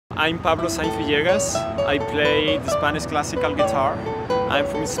I'm Pablo Sainz Villegas. I play the Spanish classical guitar. I'm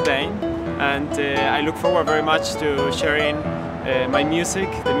from Spain, and I look forward very much to sharing my music,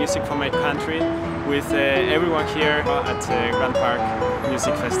 the music from my country, with everyone here at Grand Park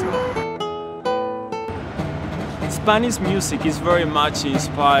Music Festival. Spanish music is very much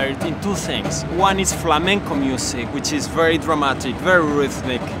inspired in two things. One is flamenco music, which is very dramatic, very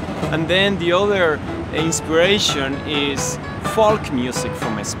rhythmic, and then the other inspiration is folk music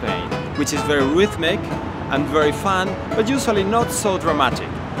from Spain, which is very rhythmic and very fun, but usually not so dramatic.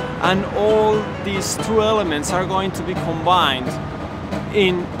 And all these two elements are going to be combined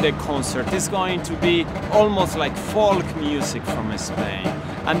in the concert. It's going to be almost like folk music from Spain.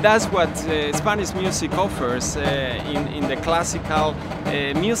 And that's what Spanish music offers in the classical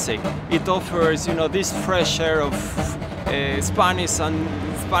music. It offers, you know, this fresh air of Spanish and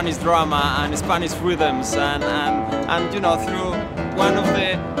Spanish drama and Spanish rhythms and you know, through one of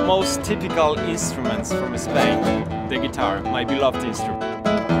the most typical instruments from Spain, the guitar, my beloved instrument.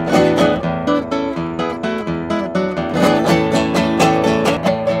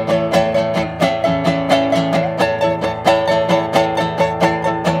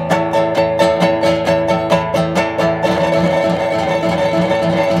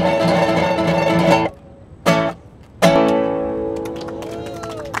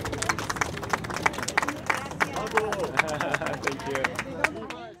 Thank you.